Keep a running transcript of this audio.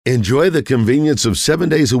Enjoy the convenience of 7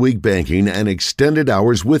 days a week banking and extended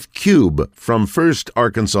hours with Cube from First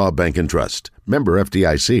Arkansas Bank and Trust. Member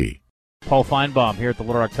FDIC. Paul Finebaum here at the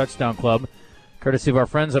Little Rock Touchdown Club, courtesy of our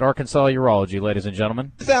friends at Arkansas Urology, ladies and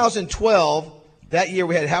gentlemen. 2012, that year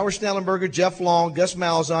we had Howard Snellenberger, Jeff Long, Gus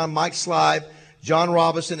Malzahn, Mike Slive, John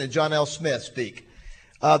Robinson, and John L. Smith speak.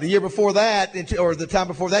 The year before that, or the time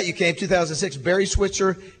before that, you came 2006, Barry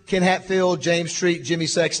Switzer, Ken Hatfield, James Street, Jimmy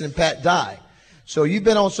Sexton, and Pat Dye. So you've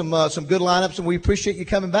been on some good lineups, and we appreciate you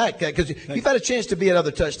coming back because you've had a chance to be at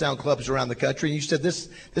other touchdown clubs around the country, and you said this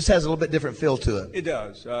has a little bit different feel to it. It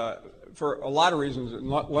does, for a lot of reasons.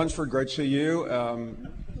 Lunsford, great to see you.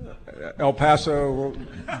 El Paso.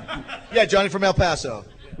 Yeah, Johnny from El Paso.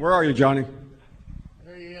 Where are you, Johnny?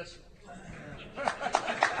 There he is.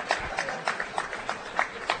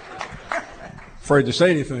 Afraid to say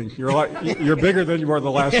anything. You're bigger than you were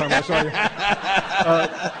the last time I saw you.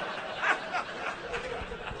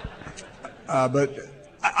 But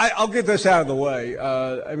I'll get this out of the way.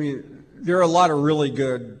 I mean, there are a lot of really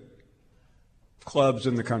good clubs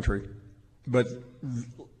in the country, but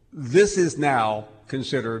this is now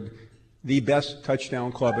considered the best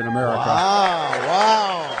touchdown club in America.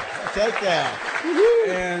 Wow. I'll take that.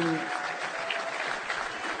 And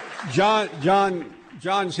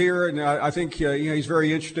John's here, and I think he's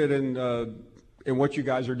very interested in what you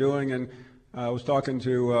guys are doing. And I was talking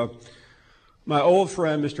to my old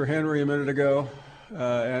friend, Mr. Henry, a minute ago,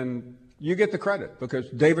 and you get the credit because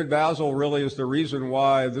David Basil really is the reason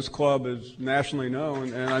why this club is nationally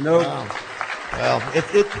known. And I know,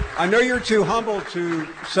 I know you're too humble to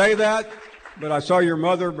say that, but I saw your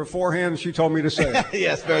mother beforehand, and she told me to say it.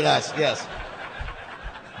 Yes, very nice. Yes,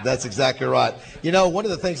 that's exactly right. You know, one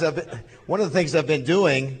of the things I've been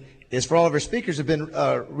doing is for all of our speakers have been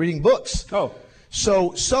reading books. Oh.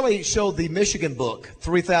 So Sully showed the Michigan book,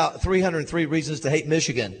 303 Reasons to Hate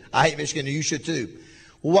Michigan. I hate Michigan, and you should too.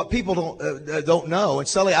 Well, what people don't know, and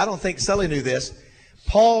Sully, I don't think Sully knew this,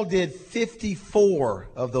 Paul did 54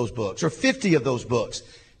 of those books, or 50 of those books.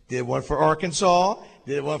 Did one for Arkansas,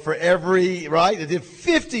 did one for right? It did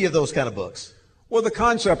 50 of those kind of books. Well, the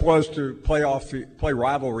concept was to play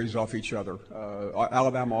rivalries off each other.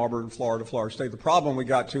 Alabama, Auburn, Florida State. The problem we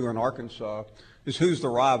got to in Arkansas is who's the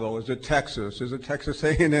rival? Is it Texas? Is it Texas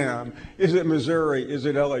A&M? Is it Missouri? Is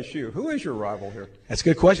it LSU? Who is your rival here? That's a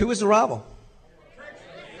good question. Who is the rival?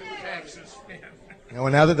 Texas. Well,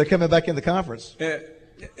 now that they're coming back in the conference.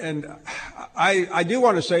 And I do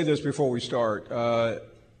want to say this before we start,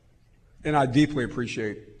 and I deeply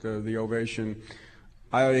appreciate the ovation.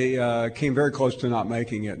 I came very close to not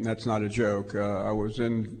making it, and that's not a joke. I was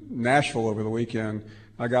in Nashville over the weekend.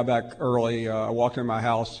 I got back early. I walked in my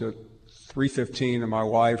house at 3:15, and my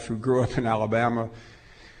wife, who grew up in Alabama,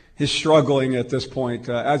 is struggling at this point.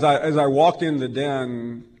 As I walked in the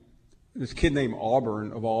den, this kid named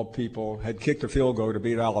Auburn, of all people, had kicked a field goal to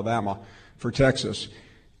beat Alabama for Texas.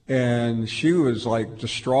 And she was like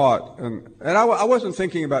distraught. And I wasn't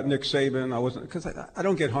thinking about Nick Saban. I wasn't, because I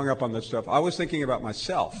don't get hung up on this stuff. I was thinking about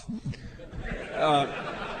myself.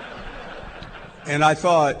 And I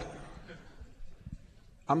thought,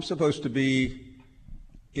 I'm supposed to be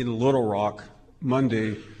in Little Rock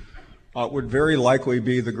Monday. Would very likely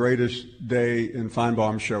be the greatest day in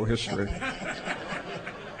Finebaum show history.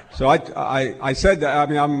 So I said that. I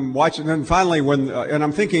mean, I'm watching, and finally and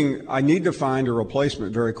I'm thinking I need to find a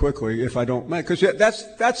replacement very quickly if I don't make, because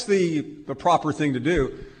that's the proper thing to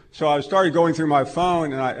do. So I started going through my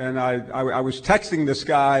phone, and I was texting this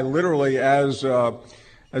guy literally as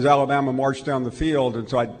Alabama marched down the field, and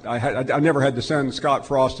so I never had to send Scott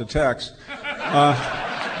Frost a text.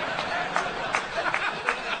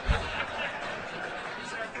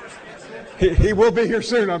 He will be here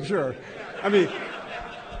soon, I'm sure. I mean,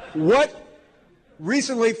 what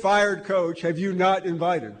recently fired coach have you not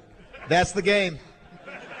invited? That's the game.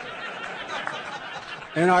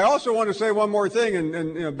 And I also want to say one more thing,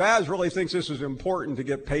 and you know, Baz really thinks this is important to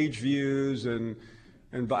get page views, and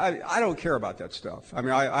I don't care about that stuff. I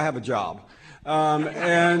mean, I have a job,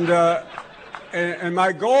 and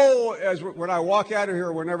my goal, as when I walk out of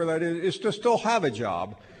here, whenever that is to still have a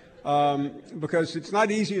job. Because it's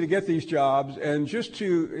not easy to get these jobs, and just to,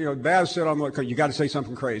 you know, Baz said, you got to say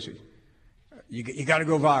something crazy. You got to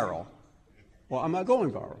go viral. Well, I'm not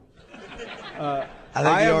going viral.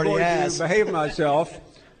 I am going to behave myself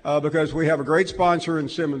because we have a great sponsor in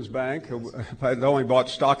Simmons Bank. I only bought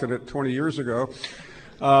stock in it 20 years ago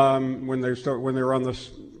when they were on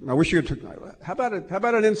this. I wish you could. How about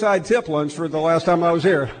an inside tip, Lunch, for the last time I was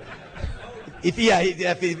here? If you'd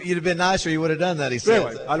have been nicer, you would have done that, he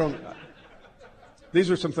said. Anyway, these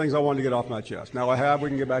are some things I wanted to get off my chest. Now we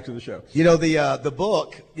can get back to the show. You know, the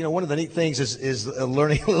book, you know, one of the neat things is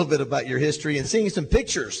learning a little bit about your history and seeing some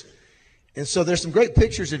pictures. And so there's some great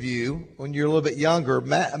pictures of you when you're a little bit younger.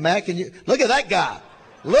 Matt, can you look at that guy?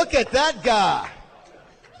 Look at that guy.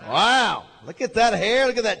 Wow. Look at that hair.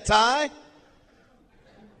 Look at that tie.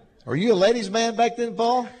 Are you a ladies' man back then,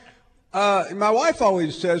 Paul? My wife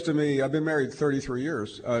always says to me, I've been married 33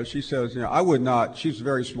 years. She says, you know, I would not. She's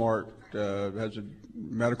very smart, has a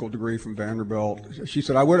medical degree from Vanderbilt. She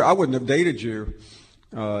said, I wouldn't have dated you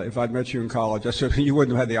if I'd met you in college. I said, you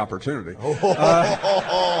wouldn't have had the opportunity.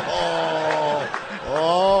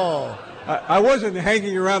 I wasn't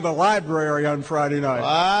hanging around the library on Friday night.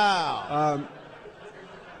 Wow.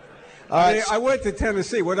 I went to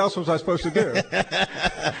Tennessee. What else was I supposed to do?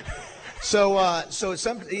 So at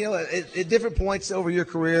some, you know, at different points over your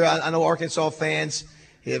career, I know Arkansas fans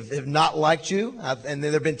have not liked you, and then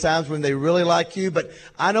there have been times when they really like you. But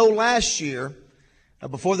I know last year,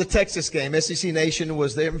 before the Texas game, SEC Nation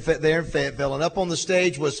was there in Fayetteville, and up on the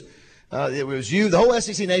stage was it was you, the whole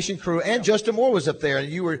SEC Nation crew, and Justin Moore was up there,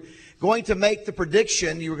 and you were going to make the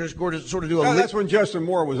prediction. You were going to sort of do a. That's when Justin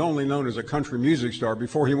Moore was only known as a country music star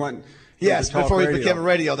before he went. Yes, before he became a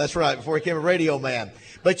radio. That's right, before he became a radio man.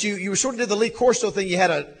 But you sort of did the Lee Corso thing. You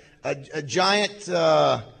had a giant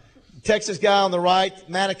Texas guy on the right,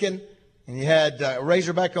 mannequin, and you had a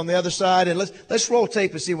Razorback on the other side. And let's roll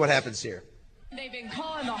tape and see what happens here. They've been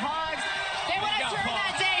calling the Hogs. They want to turn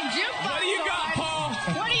that dang jukebox. What do you got, Paul?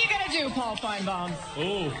 What are you going to do, Paul Finebaum?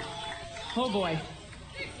 Oh, boy.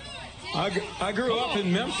 I grew up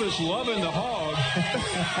in Memphis loving the Hog.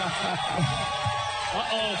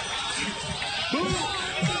 Uh-oh.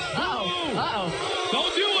 Uh-oh.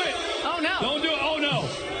 Don't do it. Oh, no. Don't do it. Oh, no.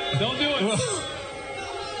 Don't do it.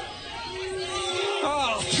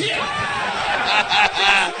 Oh,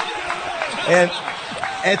 yeah.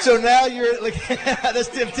 And so now you're looking at this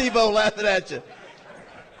Tim Tebow laughing at you.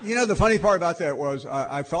 You know, the funny part about that was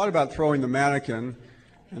I thought about throwing the mannequin,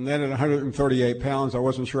 and then at 138 pounds, I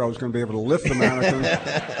wasn't sure I was going to be able to lift the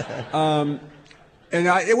mannequin. And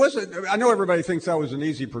it wasn't. I know everybody thinks that was an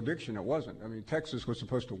easy prediction. It wasn't. I mean, Texas was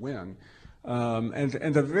supposed to win, and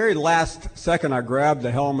the very last second, I grabbed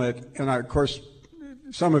the helmet, and of course,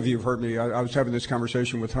 some of you have heard me. I was having this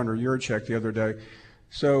conversation with Hunter Yurchek the other day.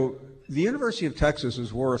 So the University of Texas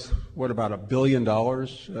is worth about $1 billion,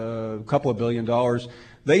 a couple of $1 billion.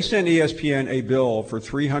 They sent ESPN a bill for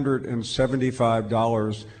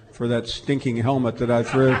 $375 for that stinking helmet that I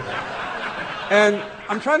threw, and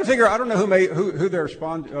I'm trying to figure. I don't know who their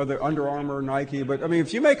sponsor, the Under Armour, Nike, but I mean,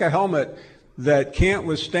 if you make a helmet that can't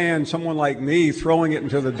withstand someone like me throwing it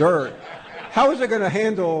into the dirt, how is it going to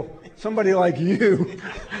handle somebody like you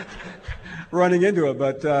running into it?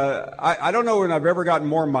 But I don't know when I've ever gotten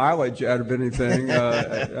more mileage out of anything.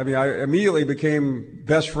 I mean, I immediately became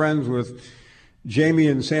best friends with Jamie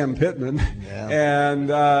and Sam Pittman, and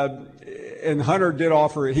Hunter did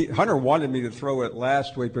offer. Hunter wanted me to throw it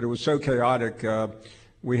last week, but it was so chaotic.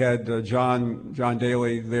 We had John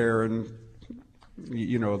Daly there, and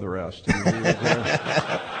you know the rest.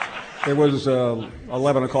 It was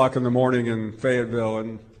 11 o'clock in the morning in Fayetteville,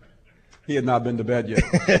 and he had not been to bed yet.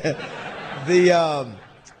 Ed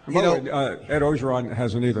Ogeron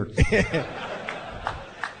hasn't either.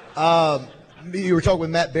 You were talking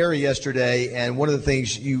with Matt Berry yesterday, and one of the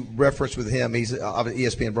things you referenced with him, he's an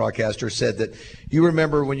ESPN broadcaster, said that you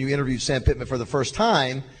remember when you interviewed Sam Pittman for the first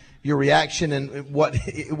time, your reaction and what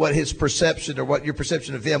his perception or what your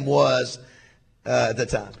perception of him was at the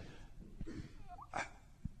time.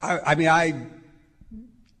 I mean, I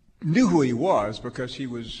knew who he was because he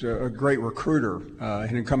was a great recruiter.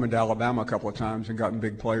 He had come into Alabama a couple of times and gotten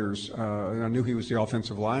big players. And I knew he was the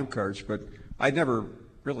offensive line coach, but I'd never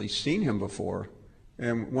really seen him before.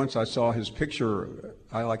 And once I saw his picture,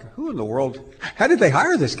 I who in the world? How did they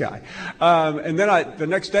hire this guy? And then the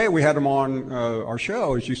next day we had him on our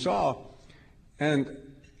show, as you saw, and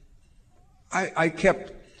I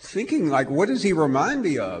kept thinking, what does he remind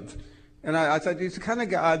me of? And I thought he's the kind of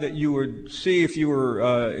guy that you would see if you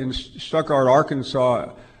were in Stuttgart,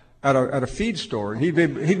 Arkansas, at a feed store, and he'd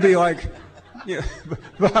be like,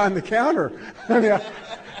 behind the counter.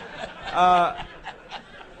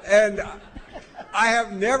 And I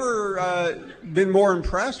have never been more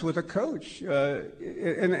impressed with a coach.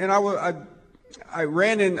 And I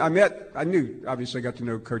knew, obviously, got to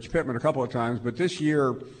know Coach Pittman a couple of times, but this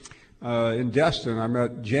year in Destin, I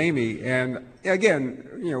met Jamie. And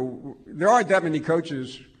again, there aren't that many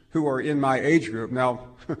coaches who are in my age group. Now,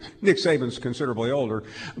 Nick Saban's considerably older,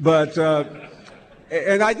 but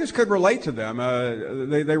and I just could relate to them.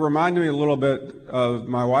 They reminded me a little bit of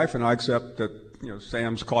my wife and I, except that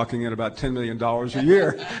Sam's clocking in about $10 million a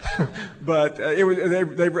year. But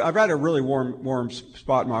I've had a really warm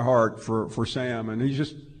spot in my heart for Sam, and he's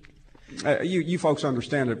just you folks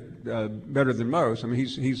understand it better than most. I mean,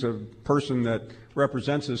 he's a person that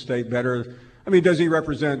represents the state better. I mean, does he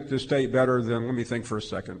represent the state better than? Let me think for a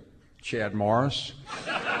second. Chad Morris.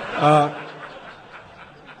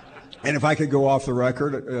 And if I could go off the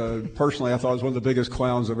record, personally, I thought he was one of the biggest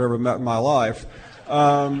clowns I've ever met in my life.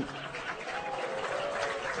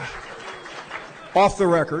 Off the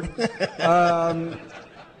record.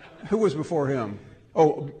 Who was before him?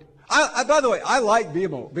 Oh, by the way, I like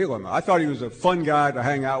Bielema. I thought he was a fun guy to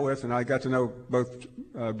hang out with, and I got to know both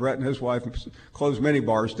Brett and his wife and closed many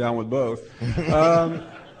bars down with both.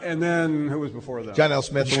 And then who was before that? John L.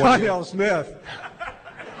 Smith. John L. Smith.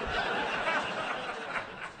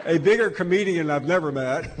 A bigger comedian I've never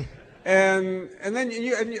met. And then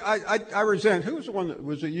I resent. Who was the one that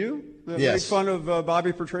was it? You that made fun of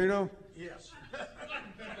Bobby Petrino? Yes.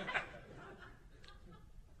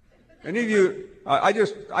 Any of you?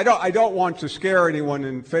 I don't want to scare anyone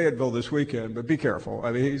in Fayetteville this weekend, but be careful.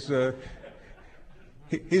 I mean, he's a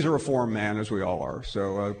reformed man, as we all are.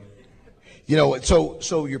 So.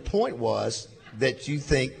 So your point was that you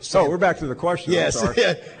think. So we're back to the question. Yes. with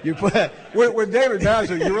David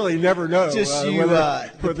Mazza, you really never know.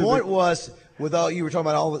 The point was, with all you were talking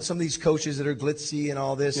about, some of these coaches that are glitzy and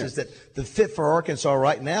all this, is that the fit for Arkansas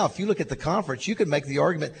right now. If you look at the conference, you could make the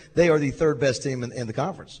argument they are the third best team in the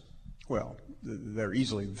conference. Well, they're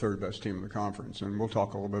easily the third best team in the conference, and we'll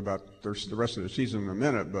talk a little bit about the rest of the season in a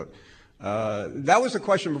minute. But that was the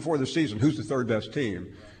question before the season: who's the third best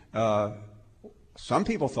team? Some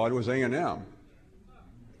people thought it was A&M.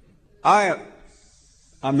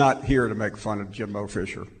 I'm not here to make fun of Jimbo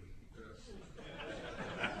Fisher.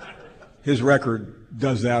 His record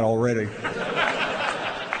does that already.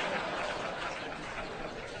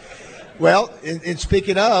 Well, and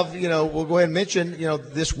speaking of, we'll go ahead and mention,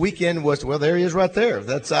 this weekend was, there he is right there. I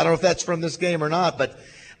don't know if that's from this game or not, but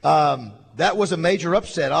that was a major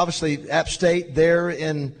upset. Obviously, App State there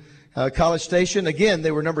in College Station. Again,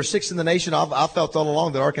 they were number 6 in the nation. I felt all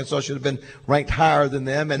along that Arkansas should have been ranked higher than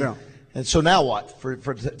them. And so now what for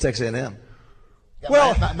Texas A&M?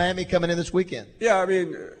 Well, Miami coming in this weekend. Yeah, I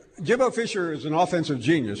mean, Jimbo Fisher is an offensive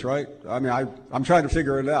genius, right? I mean, I'm trying to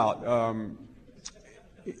figure it out.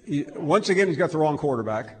 Once again, he's got the wrong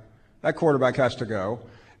quarterback. That quarterback has to go.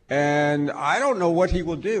 And I don't know what he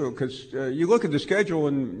will do because you look at the schedule,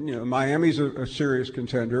 and Miami's a serious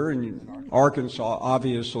contender, and Arkansas,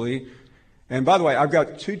 obviously. And by the way, I've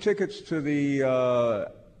got 2 tickets to the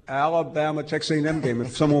Alabama Texas A&M game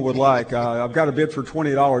if someone would like. I've got a bid for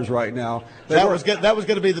 $20 right now. That was going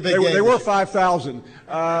to be the big game. They were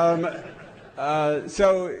 $5,000.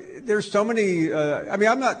 So there's so many.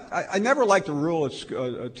 I never like to rule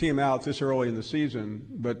a team out this early in the season,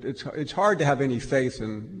 but it's hard to have any faith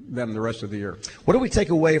in them the rest of the year. What do we take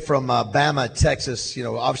away from Bama, Texas?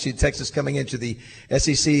 Obviously Texas coming into the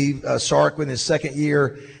SEC, Sark in his second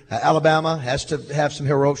year. Alabama has to have some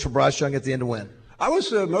heroics for Bryce Young at the end to win. I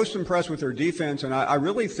was most impressed with their defense, and I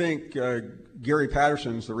really think Gary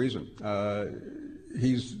Patterson's the reason.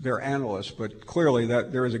 He's their analyst, but clearly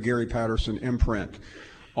that there is a Gary Patterson imprint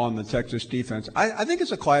on the Texas defense. I think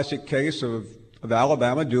it's a classic case of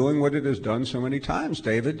Alabama doing what it has done so many times,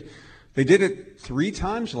 David. They did it 3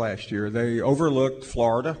 times last year. They overlooked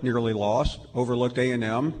Florida, nearly lost, overlooked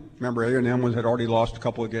A&M. Remember, A&M had already lost a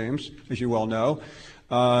couple of games, as you well know.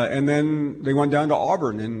 And then they went down to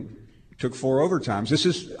Auburn and took 4 overtimes.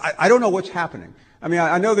 I don't know what's happening. I mean,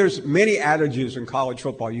 I know there's many adages in college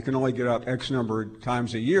football. You can only get up X number of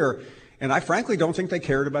times a year. And I frankly don't think they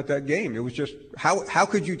cared about that game. It was just, how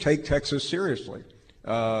could you take Texas seriously?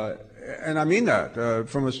 And I mean that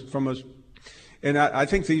from us. And I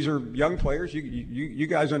think these are young players. You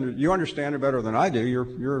guys you understand it better than I do.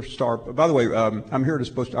 You're a star. By the way, I'm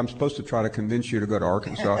supposed to try to convince you to go to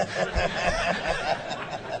Arkansas.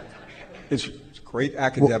 It's great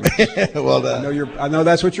academics. Well done. I know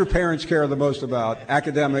that's what your parents care the most about.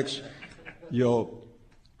 Academics. You'll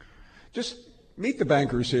just meet the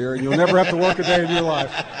bankers here, and you'll never have to work a day in your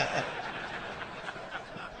life.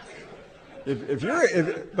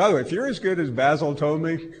 By the way, if you're as good as Basil told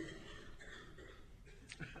me,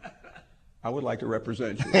 I would like to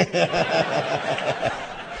represent you.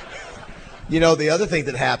 The other thing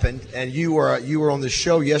that happened, and you were on the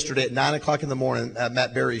show yesterday at 9:00 in the morning,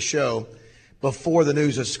 Matt Berry's show, before the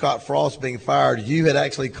news of Scott Frost being fired. You had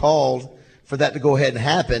actually called for that to go ahead and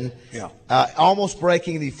happen. Yeah. Almost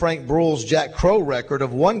breaking the Frank Brule's Jack Crow record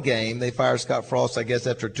of 1 game. They fired Scott Frost, I guess,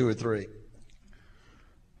 after 2 or 3.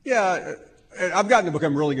 Yeah. I've gotten to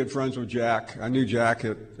become really good friends with Jack. I knew Jack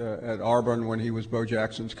at Auburn when he was Bo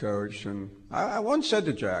Jackson's coach, and I once said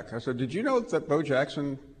to Jack, I said, "Did you know that Bo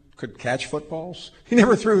Jackson could catch footballs?" He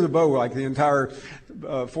never threw the Bo like the entire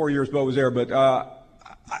 4 years Bo was there, but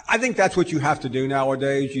I think that's what you have to do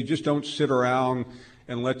nowadays. You just don't sit around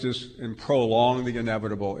and let this and prolong the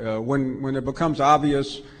inevitable. When it becomes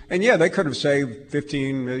obvious, and yeah, they could have saved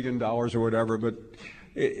 $15 million or whatever, but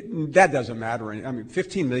that doesn't matter. I mean,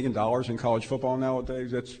 $15 million in college football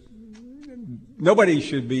nowadays, nobody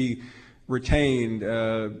should be retained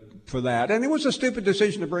for that. And it was a stupid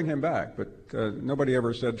decision to bring him back, but nobody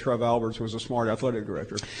ever said Trev Alberts was a smart athletic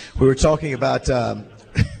director. We were talking about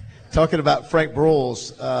Frank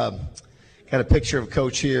Broyles. Got a picture of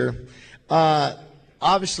Coach here.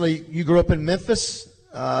 Obviously, you grew up in Memphis.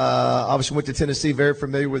 Obviously went to Tennessee, very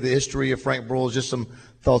familiar with the history of Frank Broyles. Just some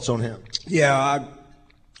thoughts on him. Yeah,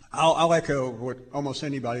 I'll echo what almost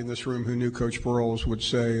anybody in this room who knew Coach Broyles would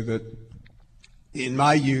say, that in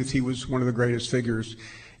my youth he was one of the greatest figures.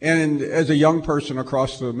 And as a young person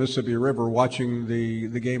across the Mississippi River watching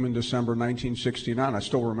the game in December 1969, I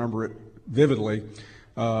still remember it vividly.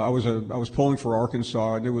 I was pulling for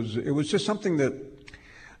Arkansas, and it was just something that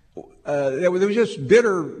it was just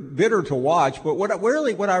bitter to watch. But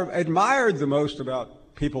what I admired the most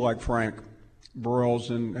about people like Frank Broyles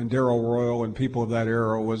and Darrell Royal and people of that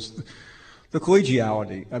era was the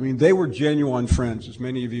collegiality. I mean, they were genuine friends, as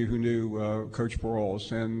many of you who knew Coach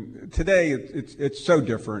Broyles. And today it's so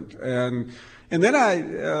different. And then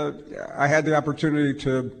I had the opportunity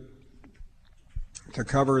to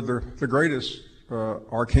cover the greatest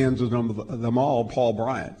Arkansan of them all, Paul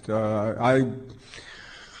Bryant.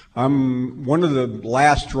 I'm one of the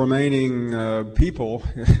last remaining people.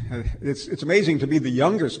 It's amazing to be the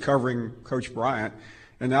youngest covering Coach Bryant,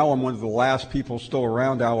 and now I'm one of the last people still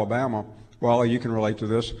around Alabama. Well, you can relate to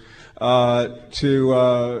this.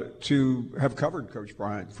 To have covered Coach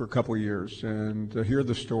Bryant for a couple of years and to hear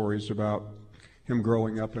the stories about him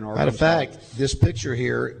growing up in Arkansas. Matter of fact, this picture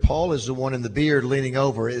here, Paul is the one in the beard leaning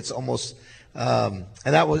over. It's almost. And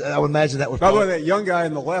I would imagine that was. By the way, that young guy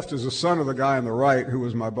on the left is the son of the guy on the right who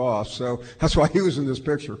was my boss. So that's why he was in this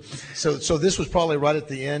picture. So this was probably right at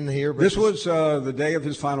the end here. This was the day of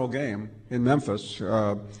his final game in Memphis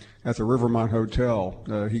at the Rivermont Hotel.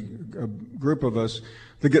 A group of us.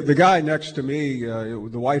 The guy next to me,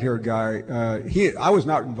 the white-haired guy. I was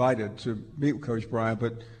not invited to meet Coach Bryant,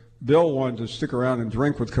 but Bill wanted to stick around and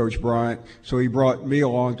drink with Coach Bryant, so he brought me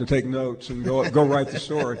along to take notes and go write the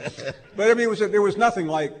story. But I mean, there was nothing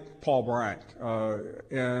like Paul Bryant,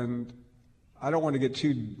 and I don't want to get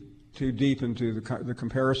too deep into the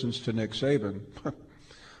comparisons to Nick Saban,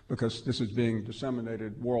 because this is being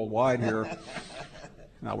disseminated worldwide here.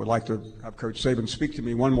 And I would like to have Coach Saban speak to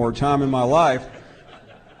me one more time in my life.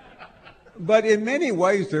 But in many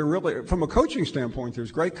ways, they're really, from a coaching standpoint,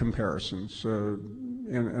 there's great comparisons.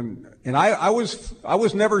 And I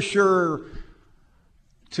was never sure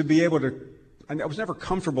to be able to. I was never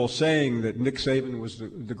comfortable saying that Nick Saban was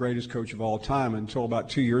the greatest coach of all time until about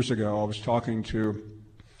 2 years ago. I was talking to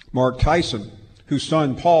Mark Tyson, whose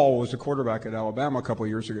son Paul was the quarterback at Alabama a couple of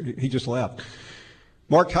years ago. He just left.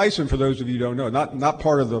 Mark Tyson, for those of you who don't know, not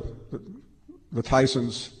part of the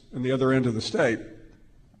Tysons in the other end of the state.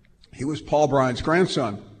 He was Paul Bryant's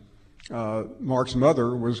grandson. Mark's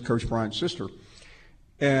mother was Coach Bryant's sister.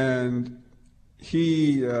 And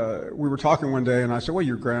we were talking one day, and I said, well,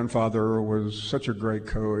 your grandfather was such a great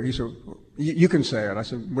coach. He said, you can say it. I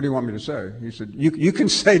said, what do you want me to say? He said, you can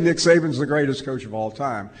say Nick Saban's the greatest coach of all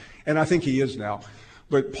time. And I think he is now.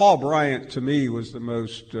 But Paul Bryant, to me, was the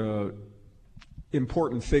most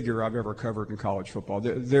important figure I've ever covered in college football.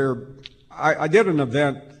 I did an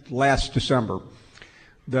event last December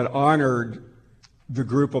that honored the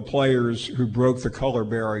group of players who broke the color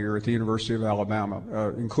barrier at the University of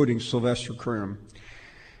Alabama, including Sylvester Croom.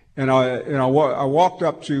 And I walked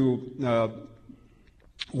up to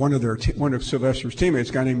one of Sylvester's teammates,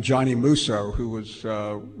 a guy named Johnny Musso, who was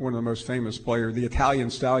one of the most famous players, the Italian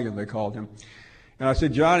Stallion, they called him. And I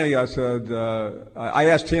said, Johnny, I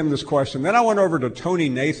asked him this question. Then I went over to Tony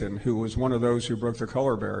Nathan, who was one of those who broke the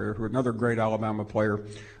color barrier, who was another great Alabama player.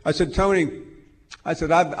 I said, Tony,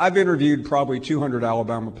 I've interviewed probably 200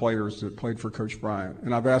 Alabama players that played for Coach Bryant,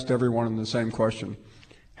 and I've asked everyone the same question.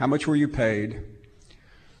 How much were you paid?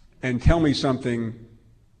 And tell me something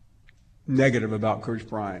negative about Coach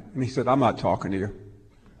Bryant. And he said, I'm not talking to you.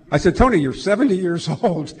 I said, Tony, you're 70 years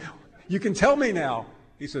old. You can tell me now.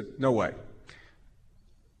 He said, no way.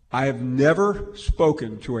 I have never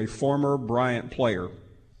spoken to a former Bryant player,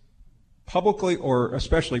 publicly or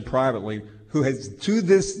especially privately, who has to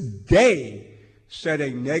this day said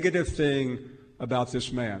a negative thing about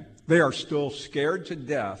this man. They are still scared to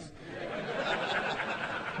death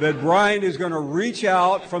that Brian is going to reach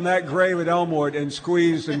out from that grave at Elmwood and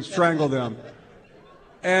squeeze and strangle them.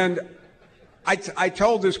 And I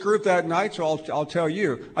told this group that night, so I'll tell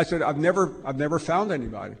you. I said, I've never found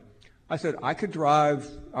anybody. I said, I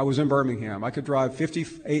was in Birmingham. I could drive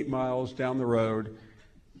 58 miles down the road,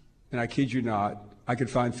 and I kid you not, I could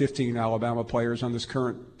find 15 Alabama players on this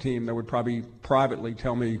current team that would probably privately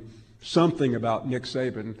tell me something about Nick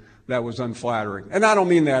Saban that was unflattering. And I don't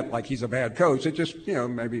mean that like he's a bad coach. It just,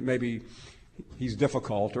 maybe he's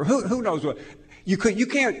difficult, or who knows what. You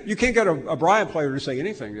can't get a Bryant player to say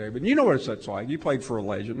anything, David. You know what it's like. You played for a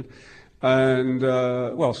legend, and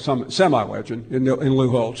some semi-legend in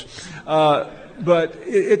Lou Holtz. But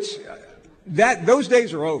it's that those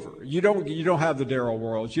days are over. You don't have the Darryl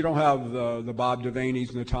Worrells. You don't have the Bob Devaney's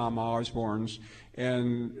and the Tom Osbornes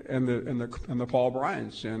and the Paul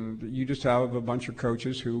Bryants. And you just have a bunch of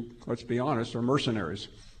coaches who, let's be honest, are mercenaries.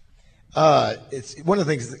 It's one of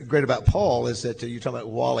the things great about Paul is that you're talking about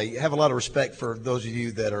Wally. I have a lot of respect for those of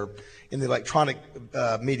you that are in the electronic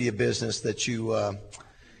media business that you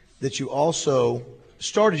also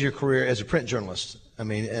started your career as a print journalist. I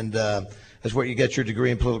mean, and that's where you got your degree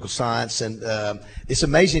in political science. And it's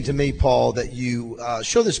amazing to me, Paul, that you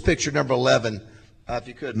show this picture, number 11, if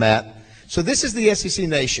you could, Matt. So this is the SEC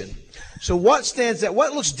Nation. So what stands out?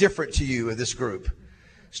 What looks different to you of this group?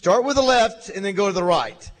 Start with the left and then go to the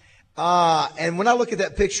right. And when I look at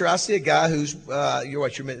that picture, I see a guy who's, you're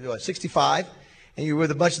 65, and you're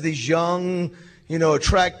with a bunch of these young,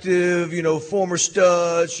 attractive, former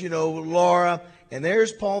studs, Laura. And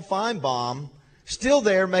there's Paul Finebaum, still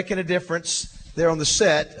there making a difference there on the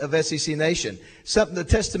set of SEC Nation. Something, a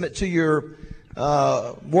testament to your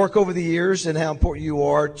work over the years and how important you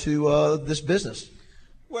are to this business.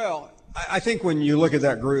 Well, I think when you look at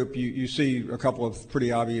that group, you see a couple of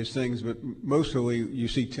pretty obvious things, but mostly you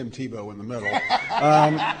see Tim Tebow in the middle.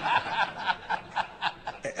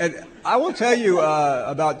 And I will tell you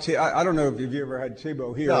about I don't know if you've ever had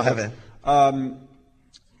Tebow here. No, I haven't.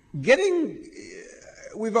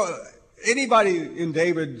 Anybody in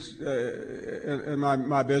David's in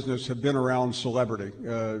my business have been around celebrity,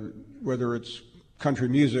 whether it's country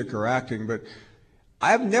music or acting, but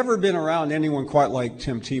I've never been around anyone quite like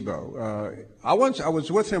Tim Tebow. I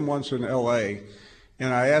was with him once in L.A.,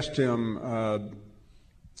 and I asked him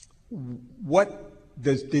what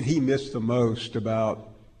did he miss the most about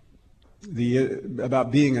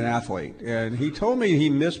being an athlete, and he told me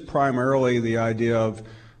he missed primarily the idea of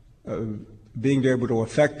being able to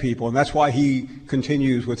affect people, and that's why he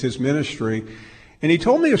continues with his ministry. And he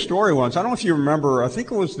told me a story once. I don't know if you remember. I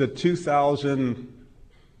think it was the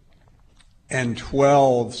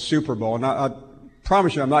 2012 Super Bowl, and I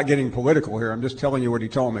promise you I'm not getting political here. I'm just telling you what he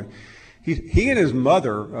told me. He and his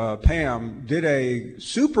mother, Pam, did a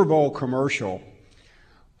Super Bowl commercial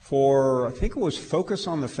for, I think it was Focus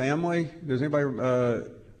on the Family. Does anybody?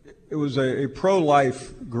 It was a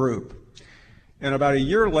pro-life group. And about a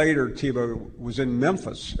year later, Tebow was in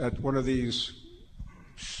Memphis at one of these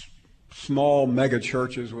small mega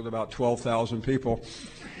churches with about 12,000 people.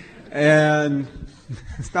 And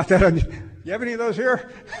it's not that unusual. You have any of those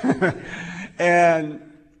here? And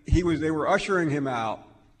they were ushering him out,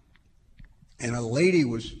 and a lady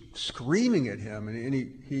was screaming at him, and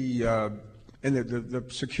the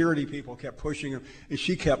security people kept pushing him, and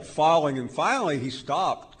she kept falling, and finally he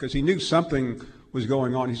stopped because he knew something was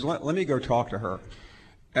going on. He said, let me go talk to her.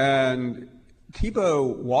 And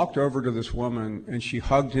Tebow walked over to this woman, and she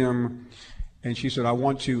hugged him, and she said, I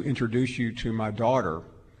want to introduce you to my daughter.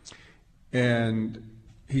 And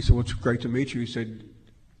he said, well, it's great to meet you. He said,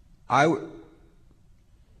 the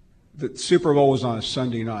Super Bowl was on a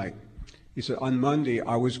Sunday night. He said, on Monday,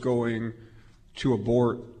 I was going to an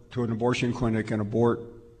abortion clinic and abort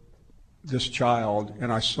this child,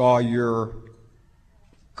 and I saw your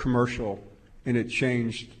commercial, and it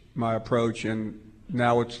changed my approach, and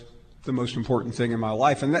now it's the most important thing in my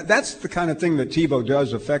life. And that's the kind of thing that Tebow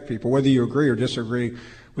does affect people, whether you agree or disagree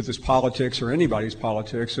with his politics or anybody's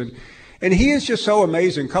politics. And he is just so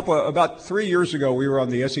amazing. About 3 years ago, we were on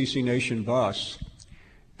the SEC Nation bus,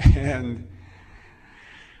 and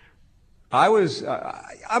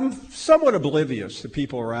I'm somewhat oblivious to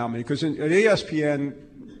people around me, because at ESPN,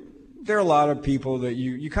 there are a lot of people that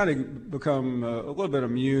you kind of become a little bit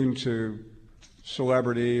immune to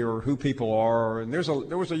celebrity or who people are. And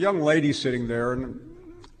there was a young lady sitting there, and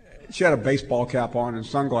she had a baseball cap on and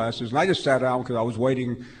sunglasses, and I just sat down because I was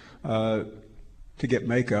waiting to get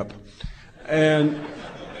makeup. And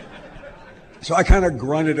so I kind of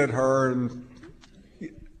grunted at her, and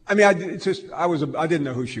I mean, I didn't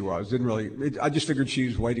know who she was. I just figured she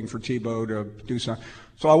was waiting for Tebow to do something.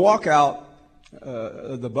 So I walk out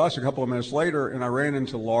the bus a couple of minutes later, and I ran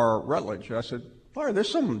into Laura Rutledge. I said, Laura,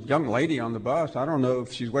 there's some young lady on the bus. I don't know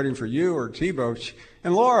if she's waiting for you or Tebow.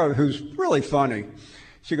 And Laura, who's really funny,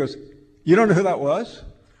 she goes, you don't know who that was?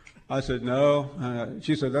 I said, no.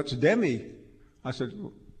 She said, that's Demi. I said,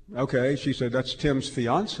 okay. She said, that's Tim's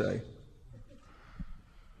fiance.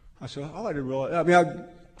 I said, oh, I didn't realize. I mean, I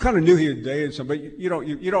kind of knew he had dated some, but you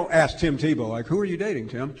don't ask Tim Tebow, like, who are you dating,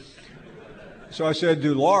 Tim? So I said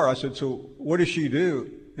to Laura, I said, so what does she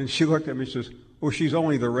do? And she looked at me and says, well, she's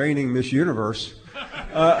only the reigning Miss Universe.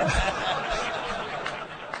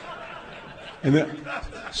 And then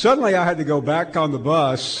suddenly I had to go back on the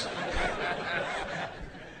bus.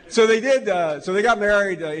 So they did. So they got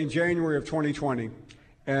married in January of 2020,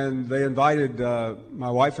 and they invited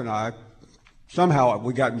my wife and I. Somehow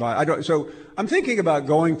we got invited. So I'm thinking about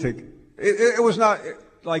going to. It was not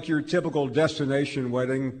like your typical destination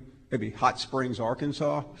wedding, maybe Hot Springs,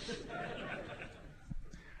 Arkansas.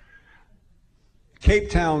 Cape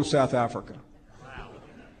Town, South Africa. Wow.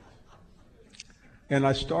 And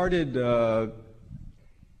I started.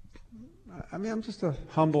 I'm just a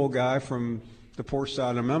humble guy from the poor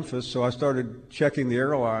side of Memphis, so I started checking the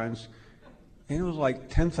airlines, and it was like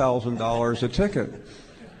 $10,000 a ticket.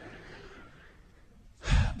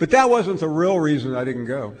 But that wasn't the real reason I didn't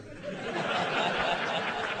go.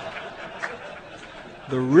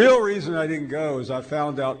 The real reason I didn't go is I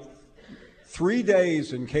found out 3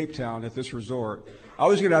 days in Cape Town at this resort, I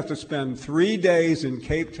was going to have to spend 3 days in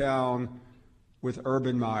Cape Town with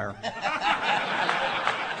Urban Meyer.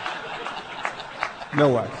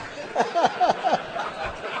 No way.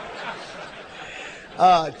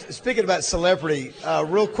 Speaking about celebrity,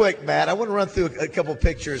 real quick, Matt, I want to run through a couple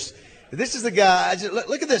pictures. This is the guy.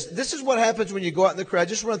 Look at this. This is what happens when you go out in the crowd.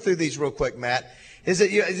 Just run through these real quick, Matt. Is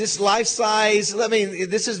this life size? I mean,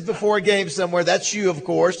 this is before a game somewhere. That's you, of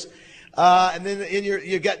course. And then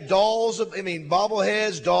you got dolls.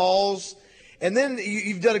 Bobbleheads, dolls, and then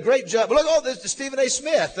you've done a great job. But look, this is Stephen A.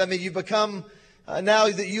 Smith. I mean, you've become now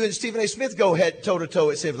that you and Stephen A. Smith go head toe to toe.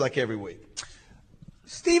 It seems like every week.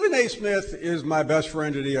 Stephen A. Smith is my best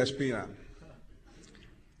friend at ESPN.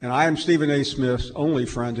 And I am Stephen A. Smith's only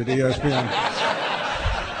friend at ESPN.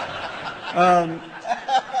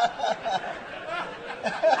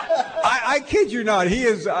 I kid you not. He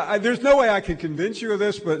is. There's no way I can convince you of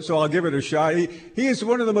this, so I'll give it a shot. He is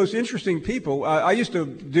one of the most interesting people. I used to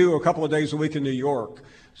do a couple of days a week in New York.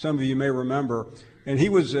 Some of you may remember. And he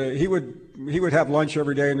would have lunch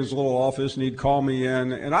every day in his little office, and he'd call me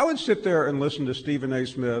in, and I would sit there and listen to Stephen A.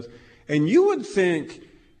 Smith, and you would think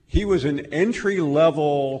he was an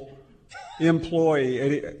entry-level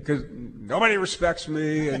employee, because nobody respects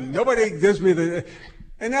me, and nobody gives me the,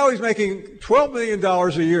 and now he's making $12 million a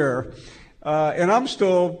year, and I'm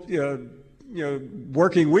still,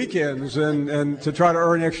 working weekends and to try to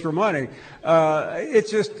earn extra money.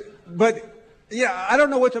 It's just, but yeah, I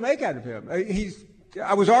don't know what to make out of him.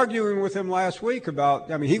 I was arguing with him last week about,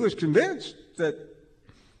 he was convinced that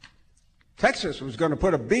Texas was going to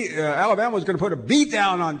put Alabama was going to put a beat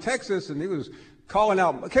down on Texas, and he was calling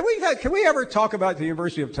out. Can we ever talk about the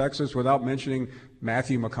University of Texas without mentioning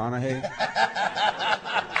Matthew McConaughey?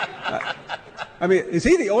 Is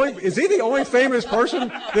he the only famous person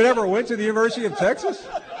that ever went to the University of Texas?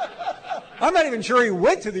 I'm not even sure he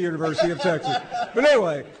went to the University of Texas. But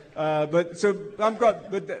anyway, but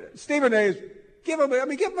Stephen A. Give him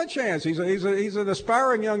a chance. He's an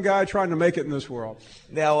aspiring young guy trying to make it in this world.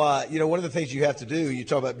 Now, one of the things you have to do, you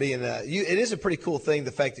talk about being it is a pretty cool thing,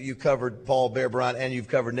 the fact that you covered Paul Bear Bryant and you've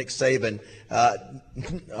covered Nick Saban.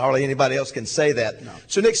 Hardly anybody else can say that. No.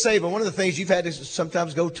 So Nick Saban, one of the things you've had to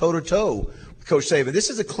sometimes go toe-to-toe with Coach Saban. This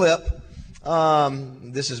is a clip.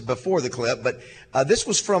 This is before the clip, but this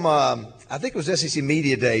was from, I think it was SEC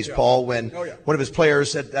Media Days, yeah. Paul, when one of his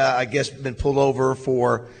players had, I guess, been pulled over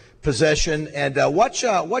for possession. And watch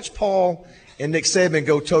Paul and Nick Saban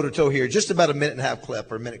go toe-to-toe here. Just about a minute and a half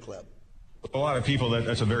clip, or a minute clip. A lot of people,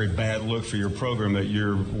 that's a very bad look for your program, that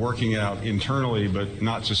you're working out internally but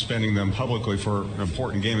not suspending them publicly for an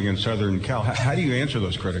important game against Southern Cal. How do you answer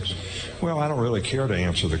those critics? Well, I don't really care to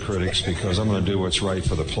answer the critics because I'm going to do what's right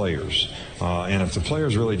for the players. And if the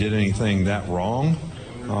players really did anything that wrong,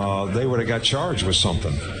 they would have got charged with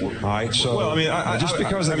something. All right, so just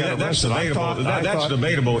because they got arrested, that's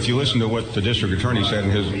debatable if you listen to what the district attorney said in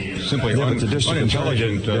his simply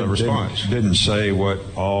unintelligent response. Didn't say what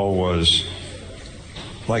all was.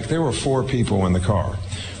 Like, there were 4 people in the car.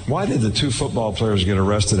 Why did the 2 football players get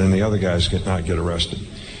arrested and the other guys not get arrested?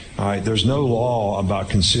 All right, there's no law about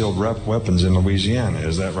concealed weapons in Louisiana.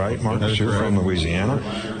 Is that right, Marcus? You're from Louisiana.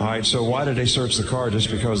 All right, so why did they search the car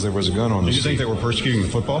just because there was a gun on the seat? Do you think they were persecuting the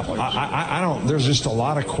football? I don't. There's just a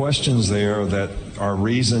lot of questions there that are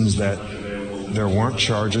reasons that there weren't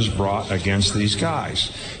charges brought against these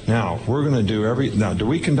guys. Now, we're going to do now, do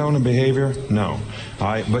we condone the behavior? No.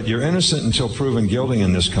 But you're innocent until proven guilty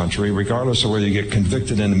in this country, regardless of whether you get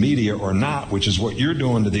convicted in the media or not, which is what you're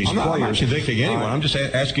doing to these players. I'm not convicting anyone. I'm just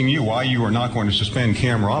asking you why you are not going to suspend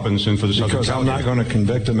Cam Robinson for the Southern Because I'm not going to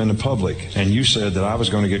convict him in the public. And you said that I was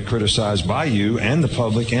going to get criticized by you and the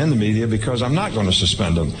public and the media because I'm not going to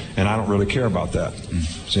suspend him. And I don't really care about that.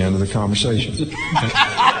 It's the end of the conversation.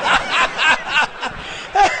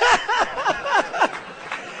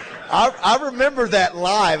 I remember that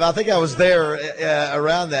live. I think I was there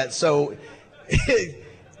around that. So,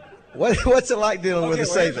 what's it like dealing with the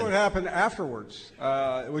Saban? Here's what happened afterwards,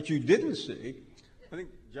 which you didn't see. I think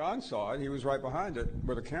John saw it. He was right behind it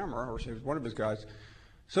with a camera, or it was one of his guys.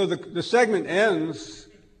 So the segment ends,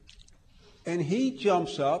 and he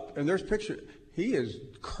jumps up, and there's picture. He is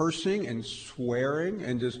cursing and swearing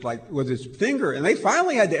and just like with his finger. And they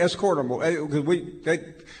finally had to escort him because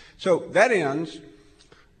so that ends.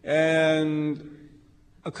 And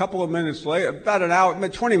a couple of minutes later, about an hour,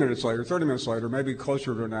 20 minutes later, 30 minutes later, maybe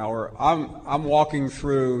closer to an hour, I'm walking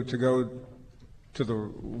through to go to the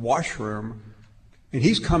washroom, and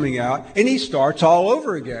he's coming out, and he starts all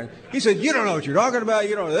over again. He said, "You don't know what you're talking about.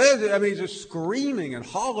 You know," I mean, he's just screaming and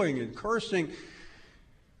hollering and cursing.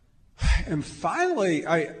 And finally,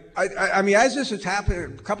 I mean, as this is happening,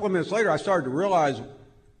 a couple of minutes later, I started to realize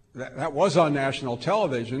that was on national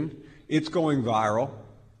television. It's going viral.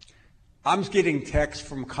 I'm getting texts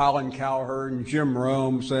from Colin Cowherd and Jim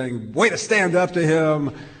Rome saying, way to stand up to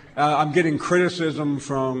him. I'm getting criticism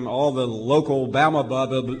from all the local Bama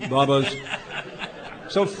bubbas.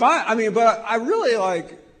 So fine, I mean, but I really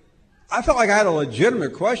I felt like I had a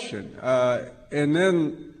legitimate question. And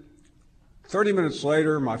then 30 minutes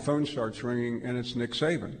later, my phone starts ringing and it's Nick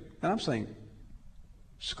Saban. And I'm saying,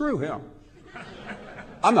 screw him.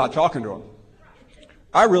 I'm not talking to him.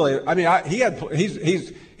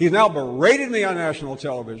 He's now berated me on national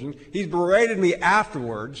television. He's berated me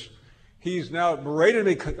afterwards. He's now berated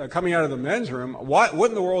me coming out of the men's room. What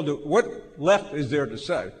in the world? What left is there to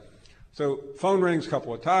say? So phone rings a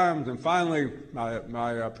couple of times, and finally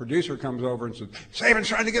my producer comes over and says, "Saban's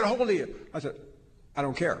trying to get a hold of you." I said, "I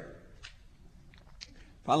don't care."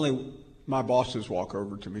 Finally, my bosses walk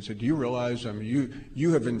over to me and said, "Do you realize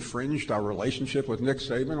you have infringed our relationship with Nick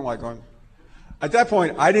Saban?" I'm like, at that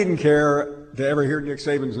point, I didn't care to ever hear Nick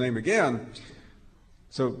Saban's name again.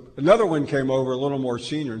 So another one came over, a little more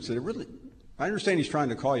senior, and said, I understand he's trying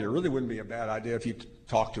to call you. It really wouldn't be a bad idea if you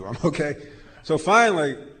talked to him, okay? So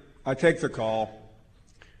finally, I take the call.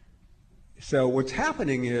 So what's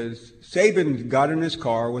happening is Saban got in his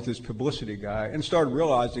car with his publicity guy and started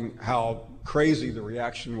realizing how crazy the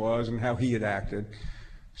reaction was and how he had acted.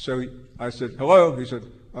 So I said, "Hello." He said,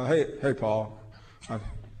 hey, Paul.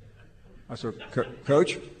 I said,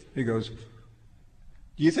 "Coach?" He goes, "Do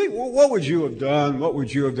you think, what would you have done? What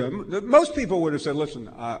would you have done?" Most people would have said, "Listen,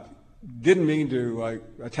 I didn't mean to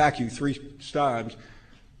attack you 3 times."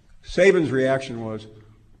 Saban's reaction was,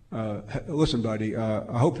 "Listen, buddy,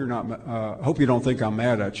 I hope you don't think I'm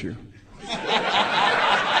mad at you."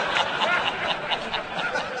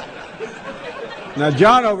 Now,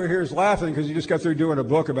 John over here is laughing because he just got through doing a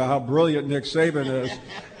book about how brilliant Nick Saban is.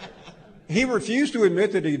 He refused to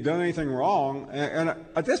admit that he'd done anything wrong, and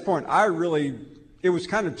at this point, it was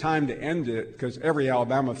kind of time to end it because every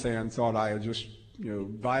Alabama fan thought I had just,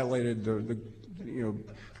 violated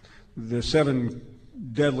the 7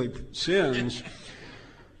 deadly sins.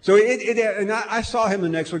 So and I saw him the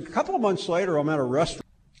next week. A couple of months later, I'm at a restaurant,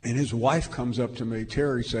 and his wife comes up to me,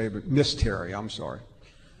 Miss Terry,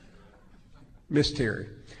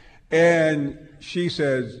 and she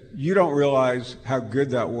says, "You don't realize how good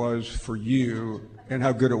that was for you and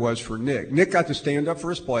how good it was for Nick. Nick got to stand up for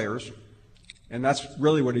his players, and that's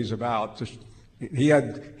really what he's about. He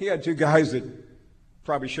had 2 guys that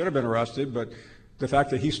probably should have been arrested, but the fact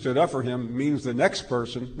that he stood up for him means the next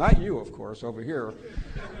person, not you, of course, over here."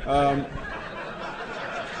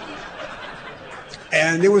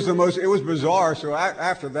 And it was bizarre. So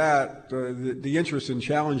after that, the interest in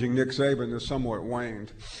challenging Nick Saban has somewhat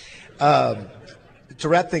waned. To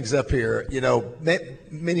wrap things up here,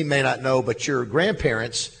 many may not know, but your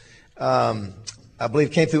grandparents, I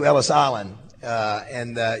believe, came through Ellis Island,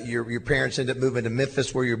 and your parents ended up moving to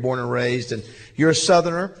Memphis, where you were born and raised, and you're a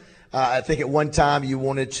Southerner. I think at one time you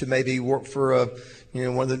wanted to maybe work for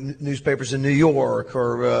one of the newspapers in New York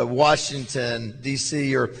or Washington,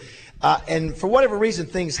 D.C., or And for whatever reason,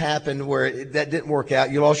 things happened where that didn't work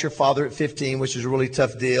out. You lost your father at 15, which is a really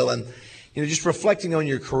tough deal. And, just reflecting on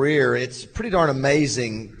your career, it's pretty darn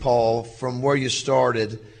amazing, Paul, from where you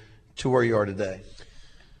started to where you are today.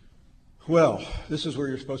 Well, this is where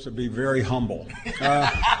you're supposed to be very humble.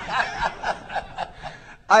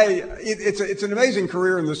 It's an amazing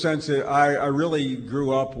career in the sense that I really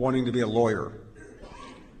grew up wanting to be a lawyer.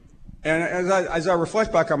 And as I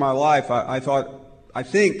reflect back on my life, I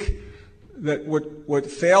think that what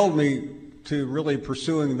failed me to really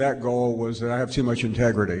pursuing that goal was that I have too much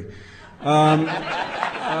integrity. Are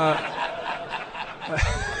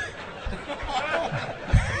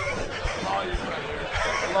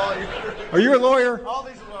you a lawyer? All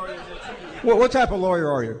these lawyers. What type of lawyer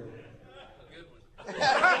are you?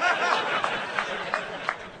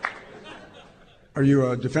 Are you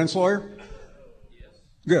a defense lawyer? Yes.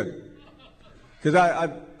 Good. Because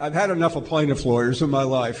I've had enough of plaintiff lawyers in my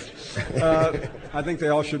life. I think they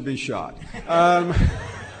all should be shot.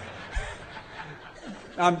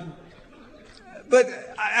 But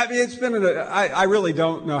I mean, it's been. I really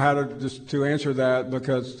don't know how to answer that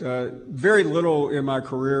because very little in my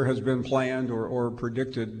career has been planned or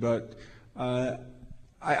predicted. But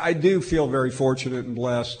I do feel very fortunate and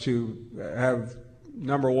blessed to have,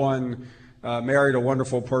 number one, married a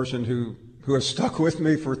wonderful person who has stuck with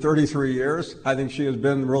me for 33 years. I think she has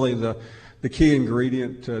been really the key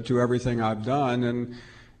ingredient to everything I've done.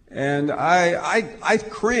 And I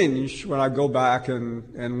cringe when I go back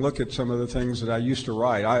and look at some of the things that I used to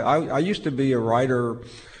write. I used to be a writer,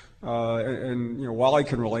 and Wally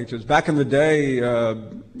can relate to this. Back in the day,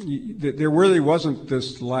 there really wasn't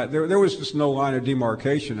this line. There was just no line of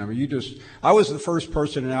demarcation. I mean, I was the first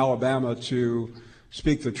person in Alabama to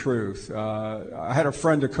speak the truth. I had a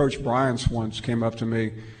friend of Coach Bryant's once came up to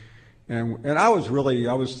me, and I was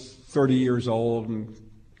 30 years old and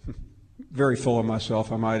very full of myself,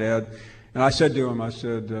 I might add. And I said to him,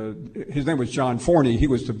 his name was John Forney. He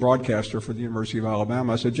was the broadcaster for the University of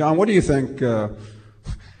Alabama. I said, John, what do you think Coach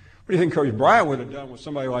Bryant would have done with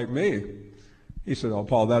somebody like me? He said, oh,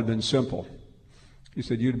 Paul, that would have been simple. He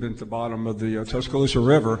said, you'd have been at the bottom of the Tuscaloosa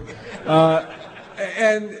River.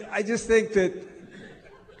 And I just think that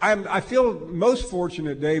I feel most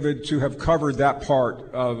fortunate, David, to have covered that part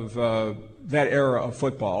of that era of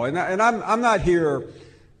football. And I'm not here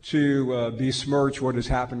to besmirch what is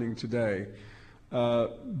happening today.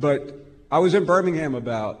 But I was in Birmingham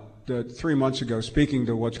about 3 months ago speaking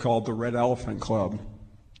to what's called the Red Elephant Club.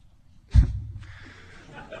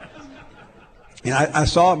 And I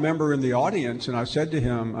saw a member in the audience, and I said to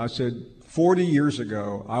him, 40 years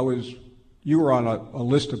ago, you were on a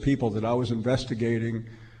list of people that I was investigating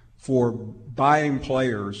for buying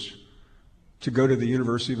players to go to the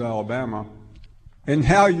University of Alabama, and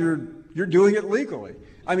now you're doing it legally.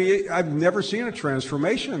 I mean, I've never seen a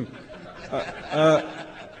transformation.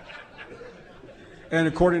 And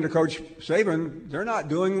according to Coach Saban, they're not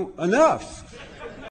doing enough.